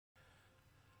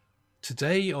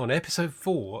Today on episode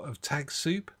 4 of Tag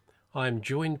Soup, I'm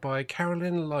joined by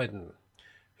Carolyn Lydon,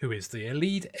 who is the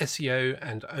lead SEO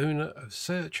and owner of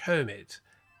Search Hermit,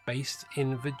 based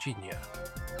in Virginia.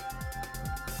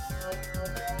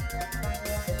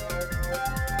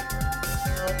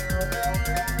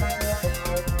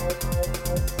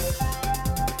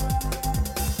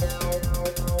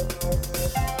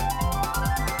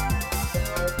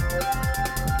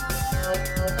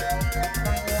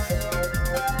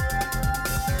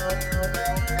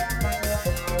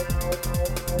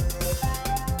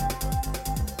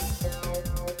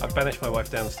 I've banished my wife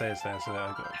downstairs now, so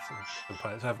I've got some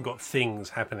plans. I haven't got things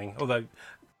happening, although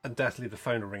undoubtedly the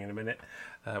phone will ring in a minute,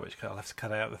 which I'll have to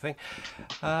cut out the thing.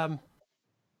 So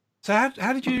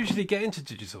how did you usually get into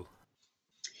digital?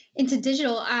 Into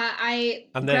digital, I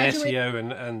and then SEO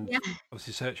and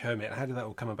obviously Search Hermit. How did that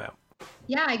all come about?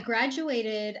 Yeah, I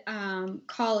graduated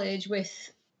college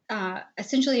with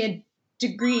essentially a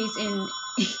degrees in.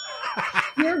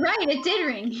 You're right, it did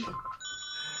ring.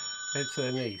 It's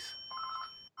her niece.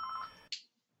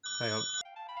 Hang on.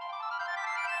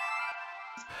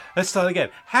 Let's start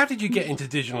again. How did you get into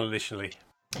digital initially?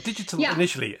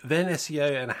 Initially, then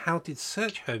SEO, and how did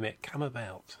Search Hermit come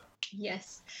about?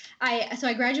 Yes.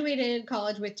 I graduated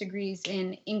college with degrees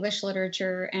in English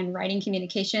literature and writing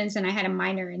communications, and I had a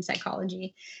minor in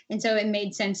psychology. And so it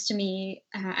made sense to me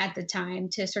at the time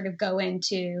to sort of go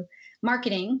into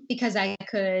marketing because I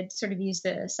could sort of use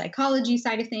the psychology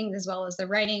side of things as well as the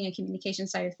writing and communication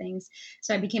side of things.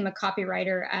 So I became a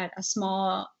copywriter at a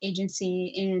small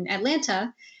agency in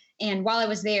Atlanta. And while I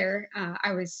was there,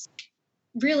 I was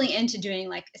really into doing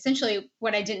like essentially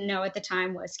what I didn't know at the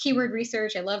time was keyword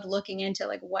research. I loved looking into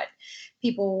like what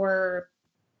people were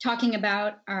talking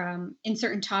about in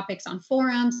certain topics on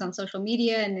forums, on social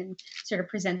media, and then sort of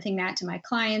presenting that to my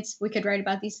clients. We could write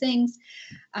about these things.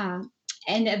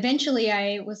 And eventually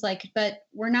I was like, but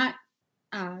we're not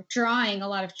drawing a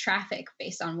lot of traffic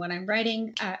based on what I'm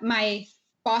writing. My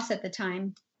boss at the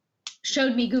time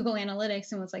showed me Google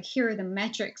Analytics and was like, here are the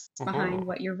metrics behind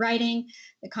what you're writing,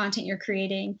 the content you're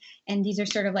creating. And these are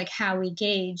sort of like how we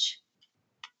gauge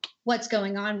what's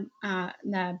going on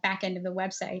in the back end of the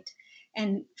website.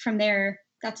 And from there,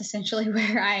 that's essentially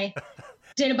where I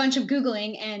did a bunch of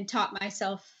Googling and taught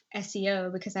myself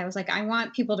SEO because I was like, I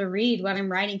want people to read what I'm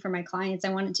writing for my clients. I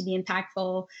want it to be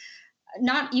impactful,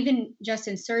 not even just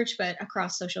in search, but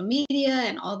across social media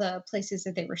and all the places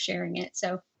that they were sharing it.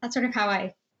 So that's sort of how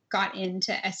I got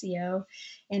into SEO,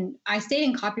 and I stayed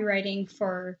in copywriting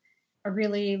for a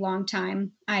really long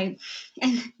time. And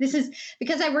this is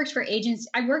because I worked for agents.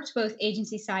 I worked both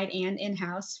agency side and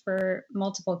in-house for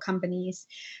multiple companies.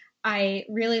 I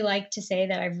really like to say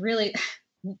that I've really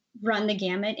run the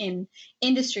gamut in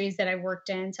industries that I worked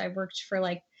in. So I worked for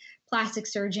like plastic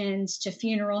surgeons to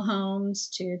funeral homes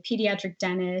to pediatric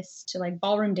dentists to like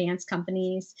ballroom dance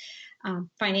companies,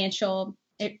 financial.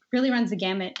 It really runs the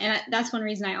gamut. And that's one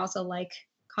reason I also like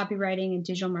copywriting and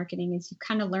digital marketing is you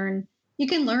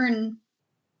can learn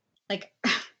like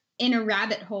in a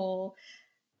rabbit hole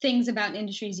things about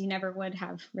industries you never would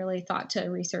have really thought to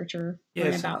research or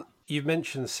learn about. You've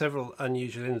mentioned several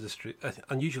unusual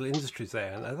industries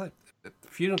there, and I like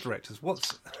funeral directors.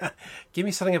 Give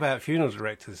me something about funeral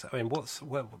directors. I mean,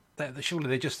 surely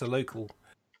they're just a local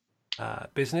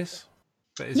business.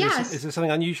 But is there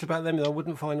something unusual about them that I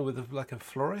wouldn't find with like a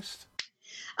florist?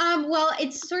 Well,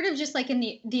 it's sort of just like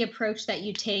in the approach that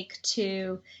you take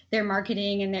to their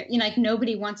marketing and their, like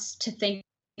nobody wants to think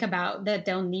about that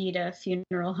they'll need a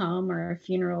funeral home or a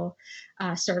funeral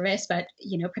service, but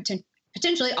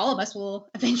potentially all of us will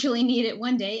eventually need it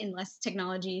one day unless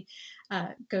technology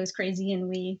goes crazy and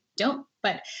we don't.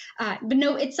 But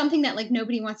no, it's something that like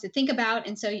nobody wants to think about.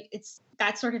 And so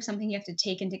that's sort of something you have to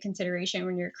take into consideration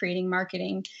when you're creating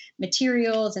marketing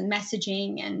materials and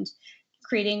messaging and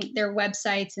creating their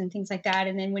websites and things like that.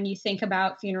 And then when you think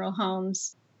about funeral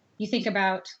homes, you think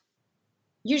about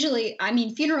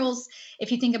funerals,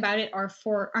 if you think about it, are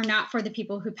not for the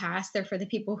people who pass, they're for the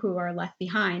people who are left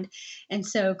behind. And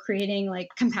so creating like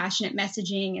compassionate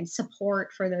messaging and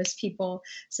support for those people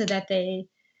so that they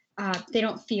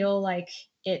don't feel like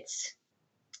it's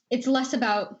less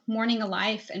about mourning a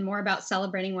life and more about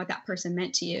celebrating what that person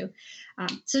meant to you.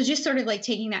 So just sort of like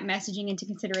taking that messaging into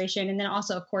consideration. And then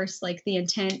also, of course, like the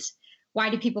intent, why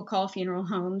do people call funeral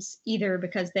homes? Either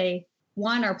because they,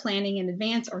 one, are planning in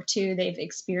advance, or two, they've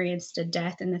experienced a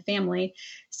death in the family.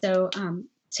 So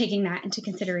taking that into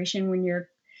consideration when you're,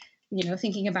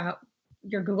 thinking about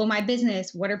your Google My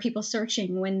Business, what are people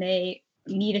searching when they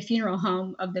need a funeral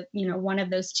home of the, one of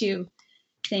those two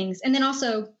things. And then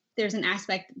also there's an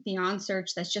aspect beyond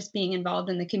search that's just being involved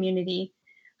in the community.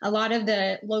 A lot of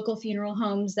the local funeral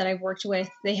homes that I've worked with,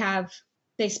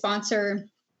 they sponsor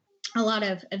a lot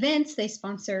of events. They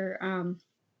sponsor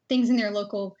things in their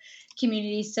local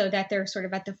communities so that they're sort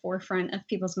of at the forefront of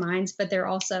people's minds, but they're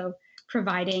also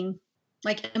providing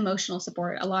like emotional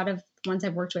support. A lot of ones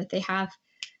I've worked with, they have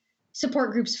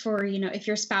support groups for, if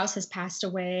your spouse has passed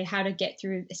away, how to get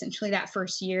through essentially that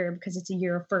first year, because it's a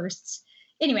year of firsts.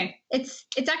 Anyway, it's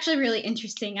actually really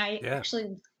interesting. I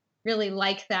actually really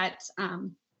like that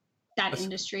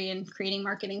industry and creating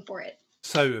marketing for it.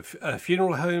 So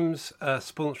funeral homes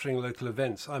sponsoring local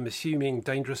events, I'm assuming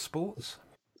dangerous sports?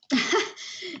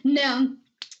 No,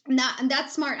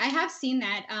 that's smart. I have seen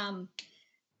that.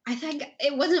 I think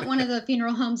it wasn't one of the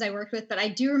funeral homes I worked with, but I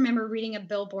do remember reading a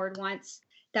billboard once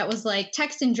that was like,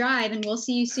 text and drive and we'll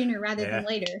see you sooner rather than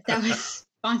later. That was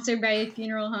sponsored by a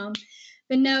funeral home.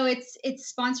 But no, it's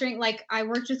sponsoring. Like, I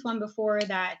worked with one before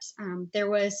that there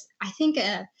was, I think,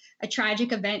 a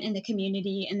tragic event in the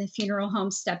community, and the funeral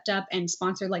home stepped up and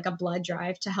sponsored like a blood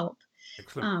drive to help.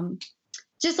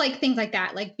 Just like things like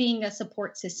that, like being a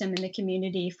support system in the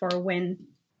community for when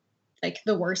like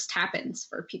the worst happens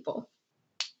for people.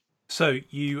 So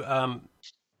you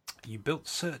built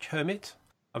Search Hermit.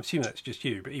 I'm assuming that's just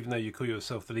you, but even though you call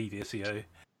yourself the lead SEO,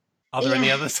 are there any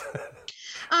others?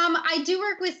 I do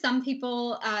work with some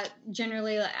people,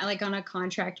 generally like on a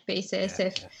contract basis.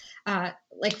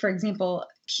 Like, for example,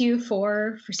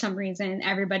 Q4, for some reason,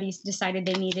 everybody's decided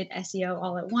they needed SEO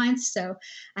all at once. So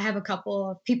I have a couple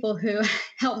of people who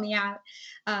help me out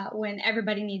when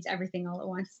everybody needs everything all at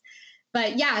once.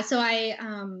 But yeah, so I,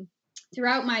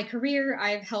 throughout my career,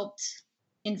 I've helped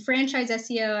in franchise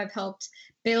SEO. I've helped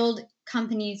build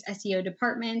companies' SEO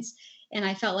departments. And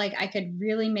I felt like I could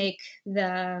really make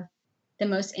the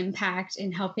most impact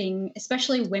in helping,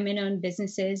 especially women-owned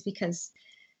businesses, because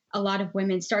a lot of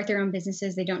women start their own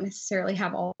businesses. They don't necessarily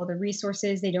have all the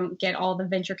resources. They don't get all the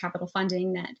venture capital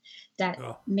funding that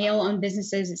male-owned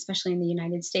businesses, especially in the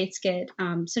United States, get.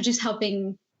 So just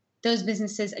helping those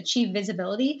businesses achieve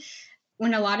visibility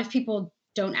when a lot of people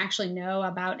don't actually know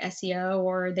about SEO,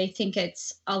 or they think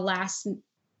it's a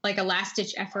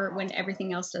last-ditch effort when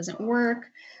everything else doesn't work,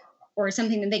 or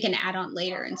something that they can add on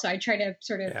later. And so I try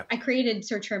to I created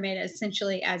Search Hermit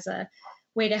essentially as a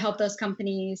way to help those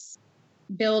companies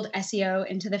build SEO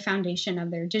into the foundation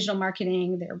of their digital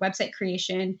marketing, their website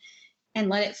creation, and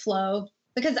let it flow.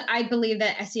 Because I believe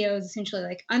that SEO is essentially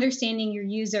like understanding your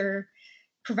user,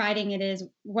 providing it is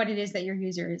what it is that your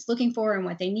user is looking for and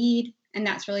what they need. And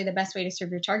that's really the best way to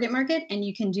serve your target market. And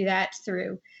you can do that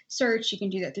through search, you can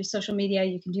do that through social media,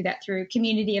 you can do that through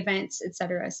community events, et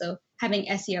cetera. So having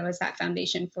SEO as that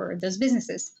foundation for those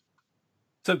businesses.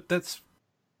 So that's,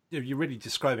 you're really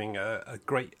describing a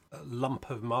great lump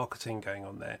of marketing going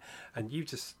on there. And you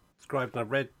just described, and I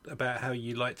read about how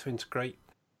you like to integrate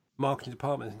marketing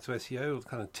departments into SEO, or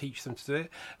kind of teach them to do it.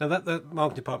 Now that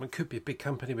marketing department could be a big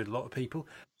company with a lot of people,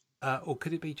 or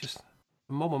could it be just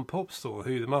a mom and pop store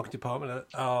who the marketing department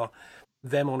are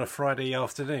them on a Friday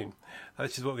afternoon?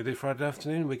 This is what we do Friday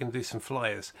afternoon. We're going to do some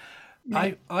flyers.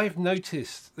 Right. I've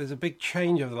noticed there's a big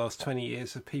change over the last 20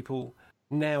 years of people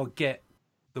now get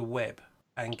the web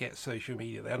and get social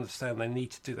media. They understand they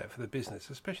need to do that for the business,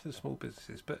 especially the small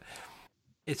businesses. But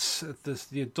it's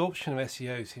the adoption of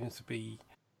SEO seems to be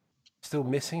still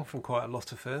missing from quite a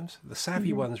lot of firms. The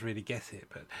savvy ones really get it,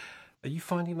 but are you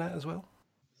finding that as well?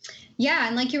 Yeah,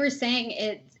 and like you were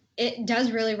saying, it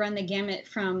does really run the gamut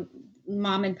from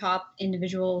mom and pop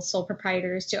individual sole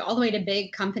proprietors to all the way to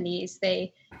big companies.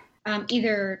 They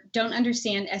either don't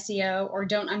understand SEO or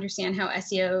don't understand how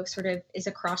SEO sort of is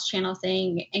a cross-channel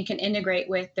thing and can integrate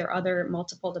with their other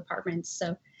multiple departments.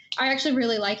 So I actually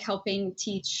really like helping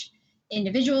teach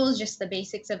individuals just the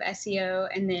basics of SEO.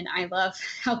 And then I love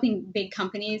helping big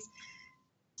companies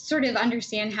sort of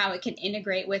understand how it can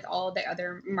integrate with all the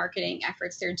other marketing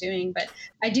efforts they're doing. But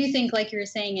I do think, like you were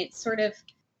saying, it's sort of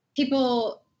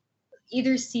people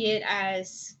either see it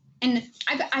as, and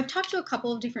I've talked to a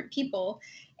couple of different people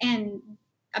and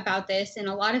about this, and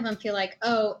a lot of them feel like,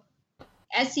 oh,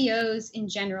 SEOs in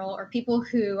general, or people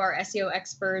who are SEO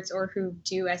experts or who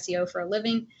do SEO for a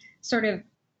living, sort of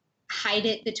hide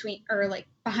it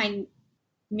behind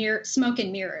smoke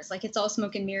and mirrors. Like, it's all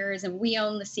smoke and mirrors, and we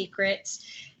own the secrets,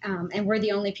 and we're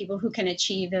the only people who can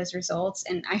achieve those results.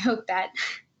 And I hope that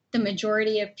the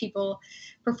majority of people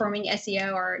performing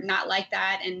SEO are not like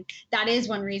that. And that is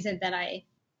one reason that I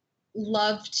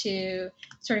love to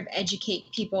sort of educate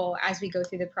people as we go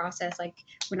through the process. Like,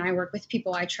 when I work with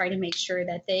people, I try to make sure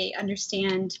that they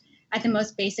understand at the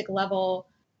most basic level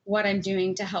what I'm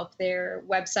doing to help their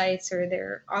websites or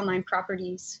their online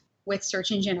properties with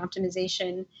search engine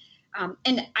optimization.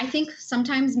 And I think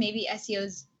sometimes maybe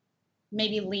SEOs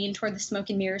maybe lean toward the smoke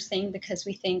and mirrors thing because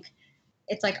we think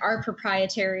it's like our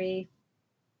proprietary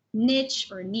niche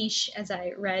or niche, as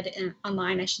I read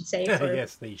online, I should say. For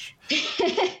Yes, niche.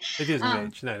 It is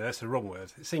niche. No, that's the wrong word.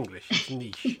 It's English. It's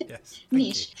niche. Yes.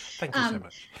 Niche. Thank you so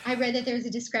much. I read that there's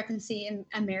a discrepancy in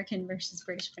American versus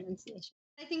British pronunciation.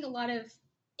 I think a lot of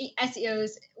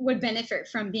SEOs would benefit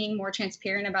from being more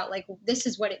transparent about like, this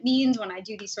is what it means when I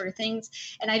do these sort of things.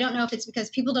 And I don't know if it's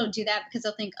because people don't do that because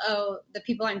they'll think, oh, the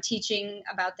people I'm teaching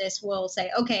about this will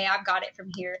say, okay, I've got it from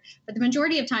here. But the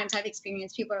majority of times I've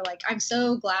experienced people are like, I'm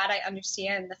so glad I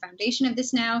understand the foundation of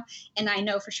this now. And I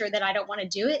know for sure that I don't want to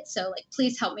do it. So like,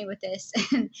 please help me with this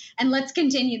and let's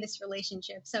continue this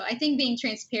relationship. So I think being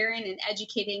transparent and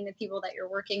educating the people that you're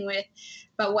working with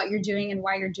about what you're doing and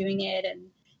why you're doing it, and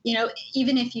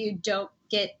even if you don't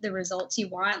get the results you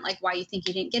want, like why you think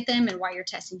you didn't get them and why you're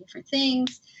testing different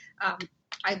things.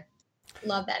 I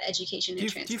love that education and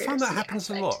transparency. Do you find that happens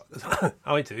a lot?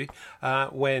 I do.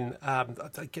 When I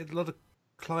get a lot of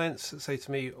clients that say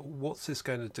to me, what's this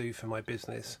going to do for my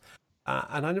business?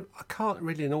 And I can't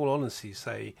really, in all honesty,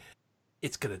 say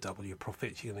it's going to double your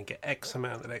profits. You're going to get X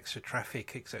amount of extra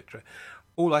traffic, etc.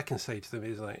 All I can say to them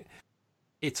is like,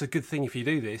 it's a good thing if you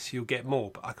do this, you'll get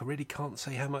more, but I really can't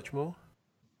say how much more.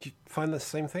 Do you find the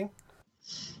same thing?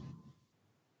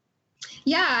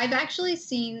 Yeah, I've actually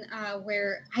seen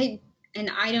where I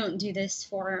don't do this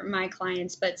for my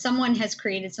clients, but someone has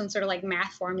created some sort of like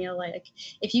math formula. Like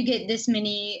if you get this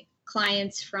many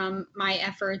clients from my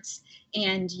efforts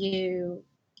and you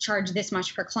charge this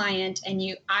much per client and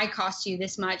I cost you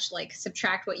this much, like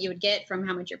subtract what you would get from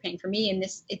how much you're paying for me. And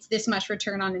it's this much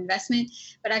return on investment.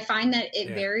 But I find that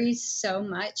it varies so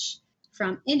much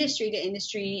from industry to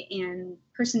industry and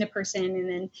person to person. And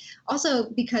then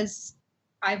also because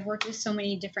I've worked with so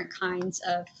many different kinds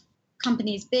of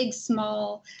companies, big,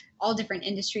 small, all different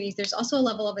industries, there's also a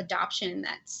level of adoption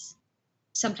that's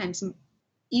sometimes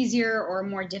easier or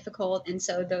more difficult. And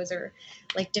so those are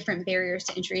like different barriers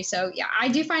to entry. So yeah, I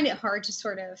do find it hard to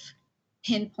sort of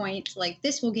pinpoint like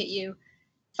this will get you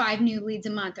 5 new leads a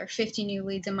month or 50 new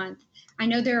leads a month. I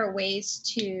know there are ways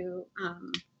to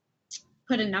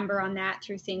put a number on that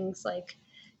through things like,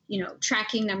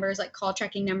 tracking numbers, like call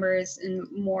tracking numbers and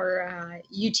more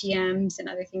UTMs and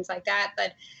other things like that.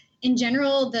 But in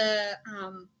general, the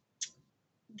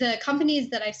companies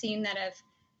that I've seen that have,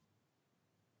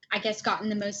 I guess, gotten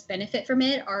the most benefit from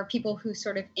it are people who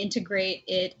sort of integrate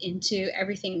it into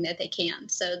everything that they can.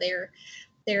 So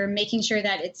they're making sure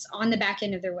that it's on the back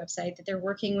end of their website, that they're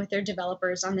working with their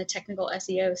developers on the technical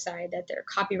SEO side, that their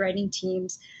copywriting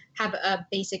teams have a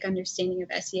basic understanding of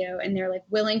SEO, and they're like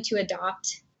willing to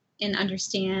adopt and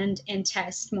understand and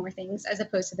test more things, as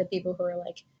opposed to the people who are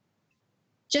like,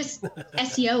 just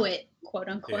SEO it, quote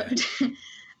unquote.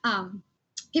 Yeah.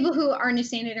 People who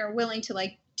understand it are willing to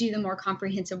like do the more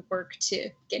comprehensive work to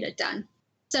get it done.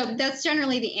 So that's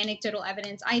generally the anecdotal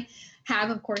evidence. I have,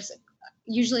 of course,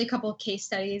 usually a couple of case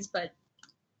studies, but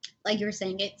like you were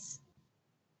saying,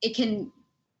 it can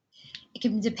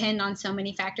depend on so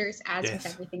many factors, as with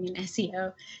everything in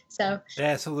SEO. So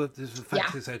there's the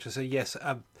factors, etc. So yes,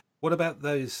 what about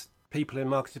those people in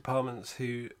market departments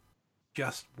who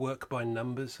just work by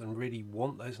numbers and really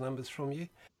want those numbers from you?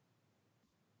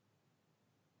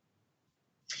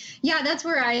 Yeah, that's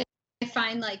where I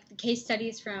find like the case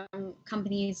studies from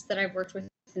companies that I've worked with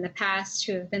in the past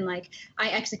who have been like, I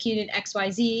executed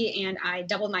XYZ and I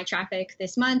doubled my traffic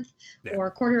this month, or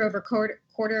quarter over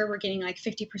quarter, we're getting like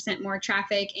 50% more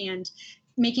traffic, and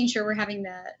making sure we're having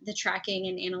the tracking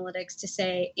and analytics to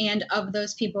say, and of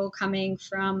those people coming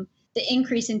from the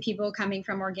increase in people coming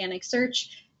from organic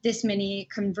search, this many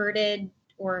converted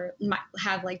or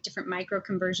have like different micro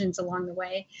conversions along the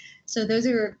way. So those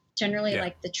are generally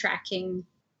like the tracking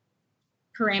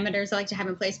parameters I like to have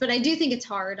in place. But I do think it's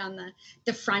hard on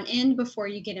the front end before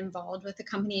you get involved with the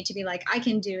company to be like, I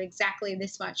can do exactly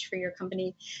this much for your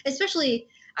company. Especially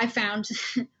I found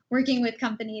working with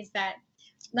companies that,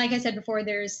 like I said before,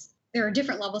 there are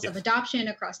different levels of adoption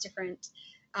across different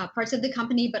parts of the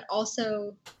company, but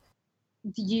also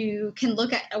you can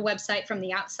look at a website from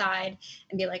the outside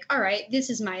and be like, all right, this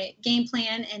is my game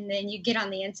plan. And then you get on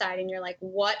the inside and you're like,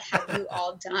 what have you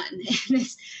all done?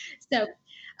 So,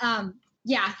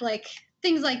 like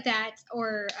things like that.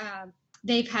 Or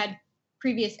they've had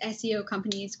previous SEO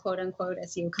companies, quote unquote,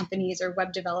 SEO companies or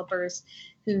web developers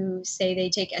who say they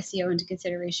take SEO into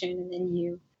consideration. And then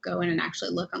you go in and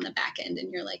actually look on the back end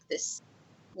and you're like, this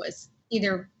was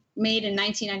either made in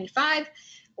 1995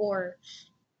 or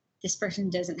this person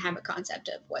doesn't have a concept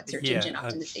of what search Yeah, engine I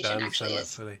optimization actually understand that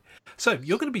is. fully. So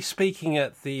you're going to be speaking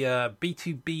at the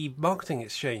B2B Marketing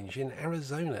Exchange in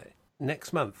Arizona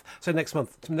next month. So next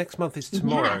month is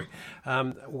tomorrow. Yeah.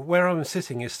 Where I'm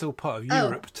sitting is still part of Oh.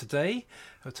 Europe today.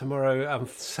 Tomorrow,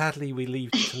 sadly, we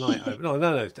leave tonight.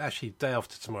 No, actually, day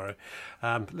after tomorrow.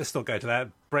 Let's not go to that.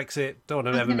 Brexit, don't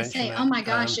want to ever mention that. Oh my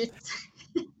gosh, it's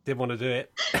Didn't want to do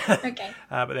it. okay.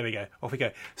 But there we go. Off we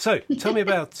go. So tell me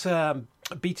about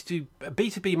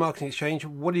B2B Marketing Exchange.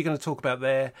 What are you going to talk about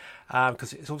there?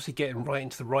 Because it's obviously getting right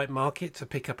into the right market to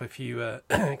pick up a few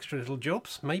extra little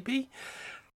jobs, maybe.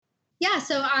 Yeah,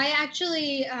 so I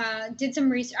actually did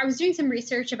some research. I was doing some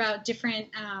research about different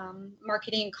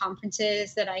marketing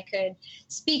conferences that I could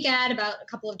speak at about a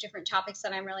couple of different topics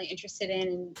that I'm really interested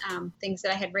in and things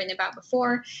that I had written about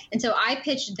before. And so I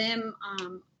pitched them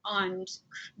on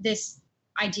this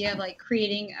idea of like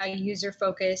creating a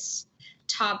user-focused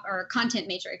top or content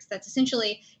matrix that's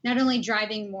essentially not only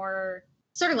driving more,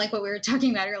 sort of like what we were talking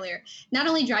about earlier, not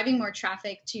only driving more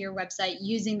traffic to your website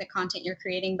using the content you're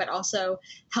creating, but also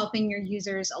helping your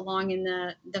users along in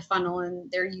the funnel and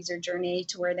their user journey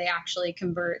to where they actually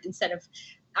convert instead of,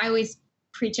 I always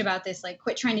preach about this, like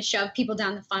quit trying to shove people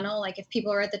down the funnel. Like if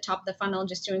people are at the top of the funnel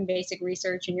just doing basic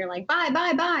research and you're like,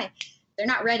 buy, they're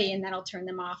not ready, and that'll turn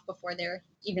them off before they're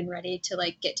even ready to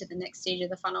like get to the next stage of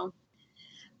the funnel.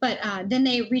 But then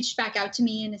they reached back out to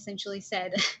me and essentially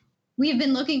said, we've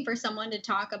been looking for someone to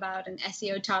talk about an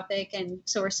SEO topic, and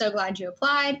so we're so glad you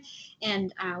applied.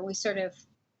 And we sort of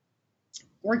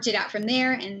worked it out from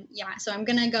there. And yeah, so I'm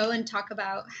going to go and talk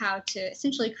about how to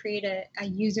essentially create a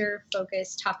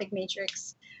user-focused topic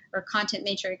matrix or content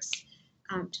matrix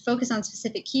to focus on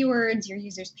specific keywords, your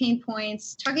users' pain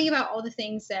points, talking about all the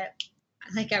things that,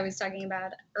 like I was talking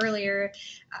about earlier,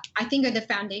 I think are the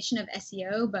foundation of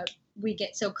SEO, but we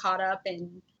get so caught up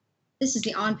in this is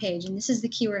the on page and this is the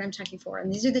keyword I'm checking for,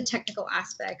 and these are the technical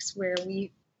aspects where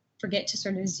we forget to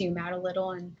sort of zoom out a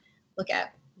little and look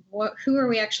at who are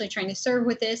we actually trying to serve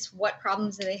with this, what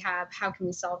problems do they have, how can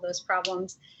we solve those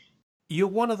problems. You're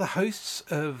one of the hosts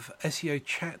of SEO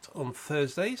Chat on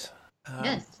Thursdays.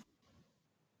 Yes.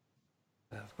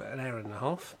 About an hour and a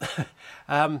half,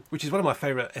 which is one of my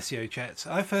favourite SEO chats.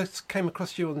 I first came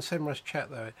across you on SEMrush Chat,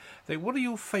 though. What are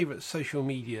your favourite social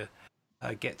media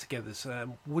get-togethers?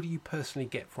 What do you personally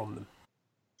get from them?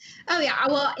 Oh, yeah.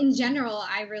 Well, in general,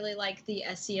 I really like the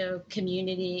SEO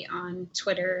community on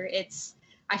Twitter.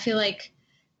 I feel like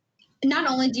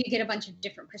not only do you get a bunch of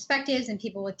different perspectives and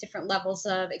people with different levels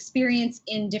of experience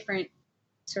in different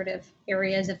sort of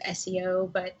areas of SEO,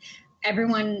 but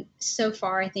everyone so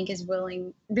far, I think, is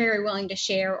very willing to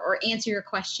share or answer your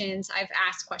questions. I've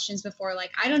asked questions before,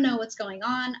 like, I don't know what's going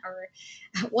on or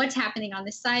what's happening on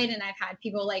this site. And I've had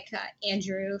people like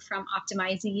Andrew from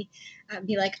Optimizy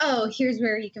be like, oh, here's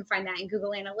where you can find that in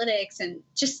Google Analytics and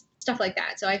just stuff like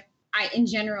that. So I in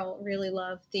general, really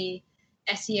love the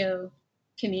SEO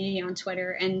community on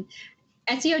Twitter. And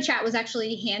SEO Chat was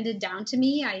actually handed down to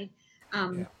me. I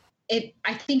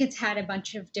think it's had a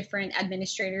bunch of different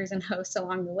administrators and hosts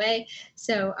along the way.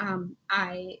 So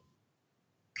I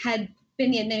had been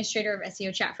the administrator of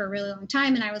SEO Chat for a really long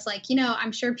time. And I was like,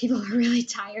 I'm sure people are really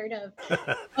tired of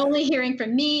only hearing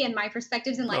from me and my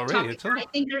perspectives and like topics I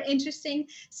think are interesting.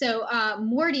 So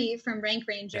Morty from Rank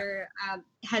Ranger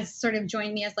has sort of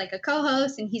joined me as like a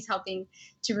co-host, and he's helping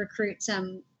to recruit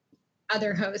some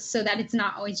other hosts so that it's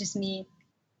not always just me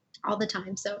all the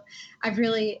time. So I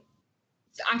feel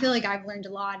like I've learned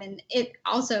a lot. And it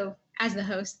also, as the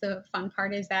host, the fun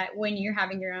part is that when you're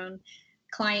having your own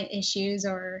client issues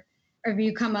or if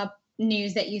you come up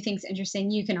news that you think is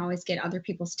interesting, you can always get other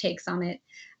people's takes on it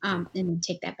and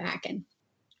take that back and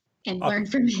learn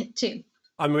from it too.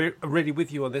 I'm really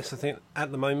with you on this. I think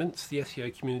at the moment, the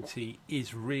SEO community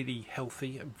is really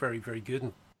healthy and very, very good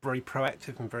and very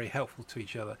proactive and very helpful to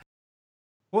each other.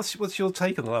 What's your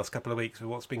take on the last couple of weeks of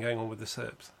what's been going on with the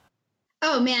SERPs?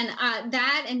 Oh man,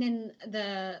 that and then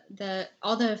the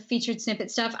all the featured snippet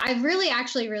stuff. I've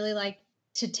actually really like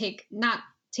to not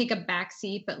take a back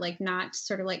seat, but like not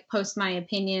sort of like post my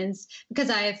opinions, because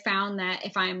I have found that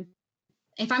if I'm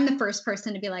the first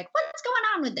person to be like, what's going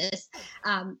on with this,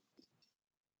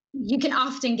 you can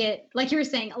often get, like you were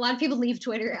saying, a lot of people leave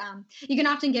Twitter. You can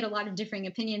often get a lot of differing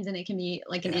opinions, and it can be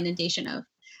like an inundation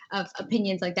of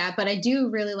opinions like that. But I do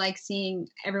really like seeing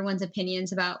everyone's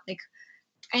opinions about like.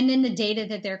 And then the data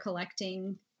that they're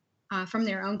collecting from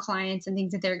their own clients and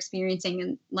things that they're experiencing.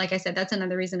 And like I said, that's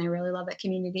another reason I really love that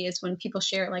community is when people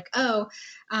share like,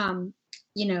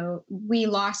 we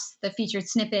lost the featured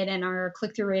snippet and our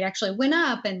click-through rate actually went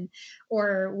up,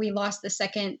 or we lost the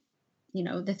second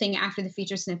the thing after the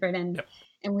feature snippet, and Yep.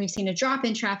 and we've seen a drop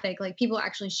in traffic, like people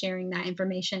actually sharing that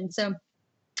information. So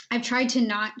I've tried to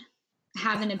not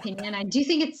have an opinion. I do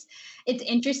think it's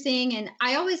interesting, and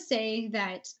I always say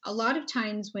that a lot of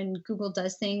times when Google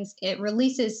does things, it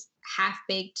releases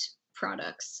half-baked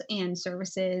products and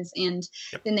services, and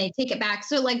Yep. then they take it back.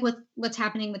 So like with what's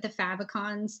happening with the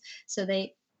favicons, so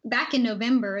they back in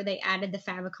November they added the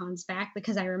favicons back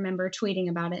because I remember tweeting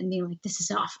about it and being like, this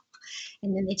is awful.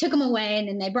 And then they took them away, and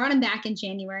then they brought them back in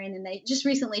January, and then they just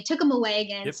recently took them away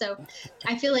again. Yep. So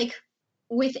I feel like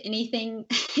with anything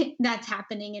that's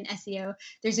happening in SEO,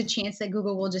 there's a chance that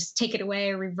Google will just take it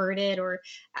away or revert it, or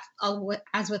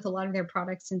as with a lot of their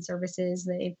products and services,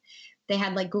 they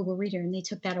had like Google Reader and they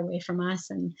took that away from us,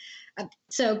 and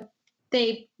so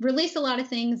they release a lot of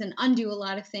things and undo a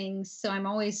lot of things. So I'm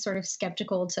always sort of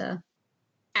skeptical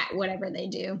at whatever they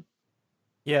do.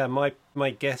 Yeah, my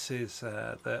guess is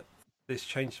that this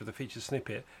change to the feature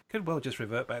snippet could well just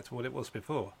revert back to what it was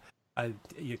before.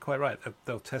 You're quite right.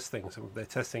 They'll test things, and they're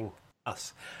testing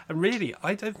us. And really,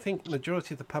 I don't think the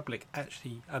majority of the public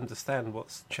actually understand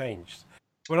what's changed.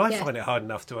 When I find it hard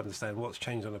enough to understand what's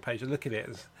changed on a page, I look at it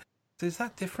as, is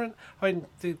that different? I mean,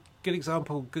 the good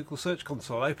example, Google Search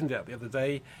Console. I opened it up the other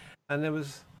day, and there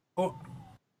was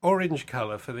orange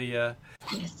color for the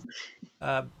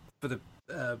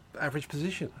average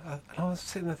position. And I was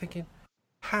sitting there thinking,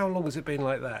 how long has it been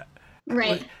like that?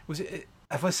 Right. Was it?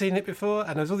 Have I seen it before?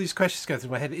 And there's all these questions going through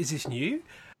my head. Is this new?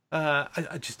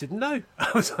 I just didn't know.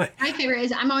 I was like, my favorite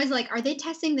is I'm always like, are they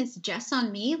testing this just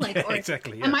on me? Like, or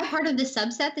exactly. Yeah. Am I part of the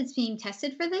subset that's being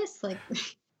tested for this? Like,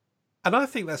 and I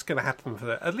think that's going to happen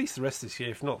for at least the rest of this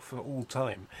year, if not for all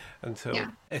time, until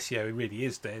SEO really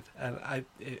is dead. And I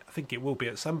think it will be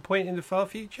at some point in the far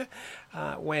future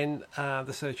when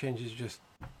the search engines just,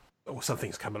 or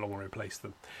something's come along and replaced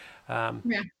them.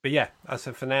 But yeah,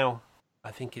 so for now, I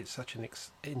think it's such an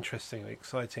interesting,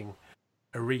 exciting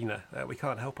arena that we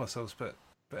can't help ourselves but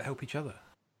help each other,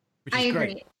 which is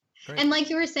great. And like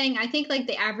you were saying, I think like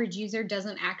the average user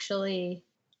doesn't actually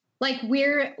like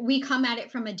we come at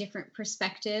it from a different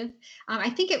perspective.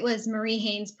 I think it was Marie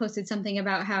Haynes posted something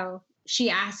about how she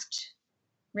asked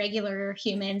regular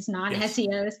humans,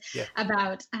 non-SEOs,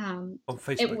 about on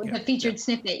Facebook, the featured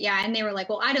snippet. And they were like,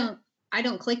 well, I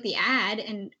don't click the ad,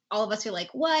 and all of us are like,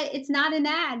 what? It's not an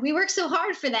ad. We work so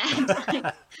hard for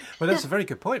that. Well, that's a very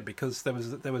good point, because there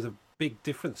was a big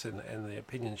difference in the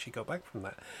opinion she got back from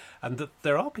that, and that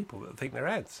there are people that think they're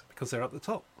ads because they're up the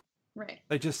top. Right.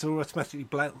 They just automatically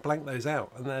blank those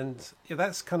out, and then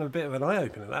that's kind of a bit of an eye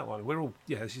opener. That one, we're all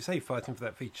as you say, fighting for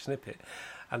that feature snippet,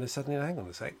 and then suddenly, hang on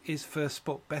a sec, is First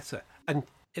Spot better? And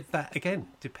that again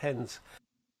depends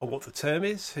on what the term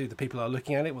is, who the people are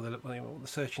looking at it, what the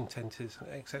search intent is,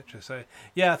 etc. So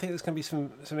I think there's going to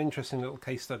be some interesting little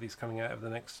case studies coming out over the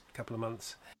next couple of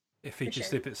months if feature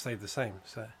snippets stay the same.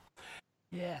 So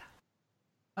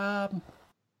and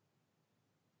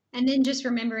then just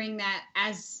remembering that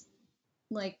as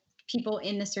like people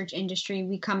in the search industry,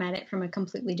 we come at it from a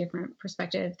completely different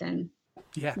perspective than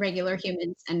regular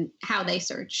humans and how they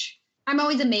search. I'm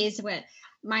always amazed what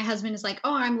my husband is like,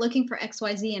 oh, I'm looking for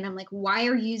XYZ. And I'm like, why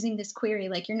are you using this query?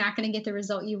 Like, you're not going to get the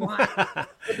result you want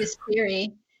with this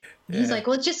query. He's like,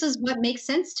 well, it just is what makes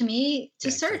sense to me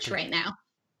to search right now.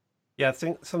 Yeah, I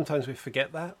think sometimes we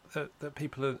forget that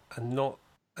people are not,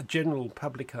 a general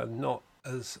public are not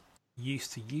as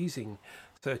used to using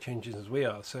search engines as we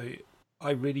are. So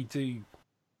I really do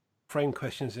frame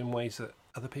questions in ways that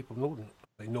other people,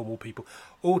 normal people,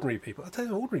 ordinary people, I tell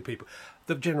you, ordinary people,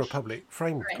 the general public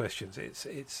frame questions. It's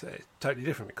totally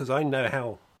different because I know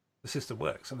how the system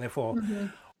works, and therefore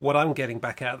what I'm getting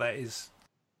back out of that is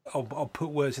I'll put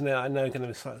words in there I know are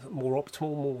going to be more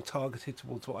optimal, more targeted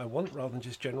towards what I want rather than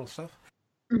just general stuff,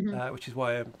 which is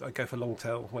why I go for long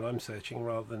tail when I'm searching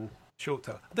rather than short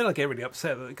tail. Then I get really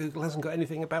upset that Google hasn't got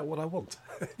anything about what I want.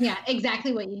 Yeah,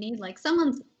 exactly what you need. Like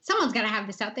someone's got to have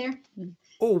this out there.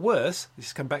 Or worse, this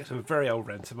has come back to a very old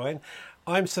rant of mine.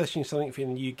 I'm searching something for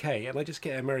in the UK, and I just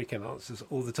get American answers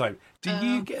all the time. Do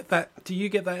you get that? Do you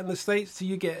get that in the States? Do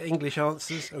you get English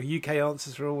answers or UK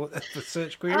answers for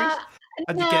search queries?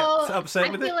 And no, you get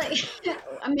upset with it? I feel like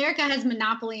America has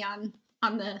monopoly on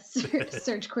the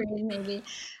search query. Maybe,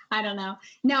 I don't know.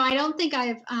 No, I don't think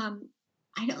I've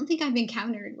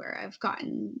encountered where I've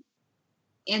gotten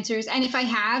answers, and if I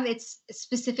have, it's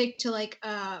specific to like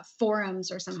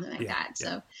forums or something like that.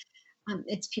 So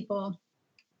it's people.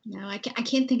 No, I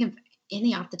can't think of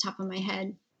any off the top of my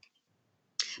head.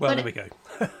 Well, there we go.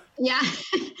 Yeah.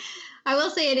 I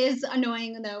will say it is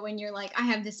annoying though when you're like, I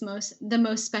have the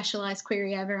most specialized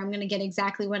query ever. I'm going to get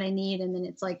exactly what I need, and then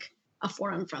it's like a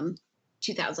forum from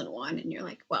 2001, and you're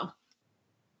like, well,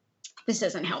 this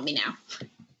doesn't help me now.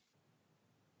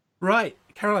 Right.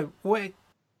 Caroline,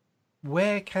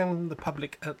 where can the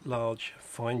public at large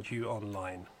find you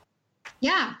online?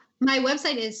 Yeah, my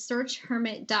website is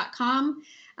searchhermit.com.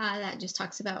 That just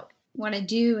talks about what I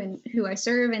do and who I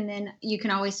serve. And then you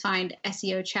can always find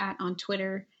SEO Chat on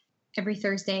Twitter every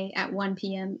Thursday at 1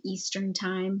 p.m. Eastern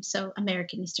Time. So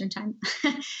American Eastern Time.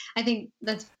 I think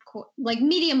that's like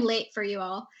medium late for you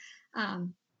all,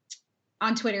 on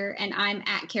Twitter. And I'm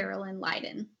at Carolyn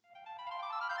Lydon.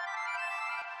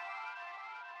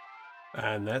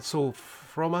 And that's all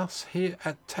from us here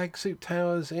at Tag Soup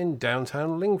Towers in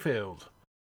downtown Lingfield.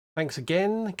 Thanks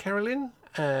again, Carolyn,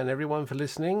 and everyone for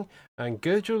listening, and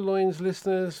gird your loins,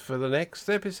 listeners, for the next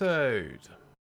episode.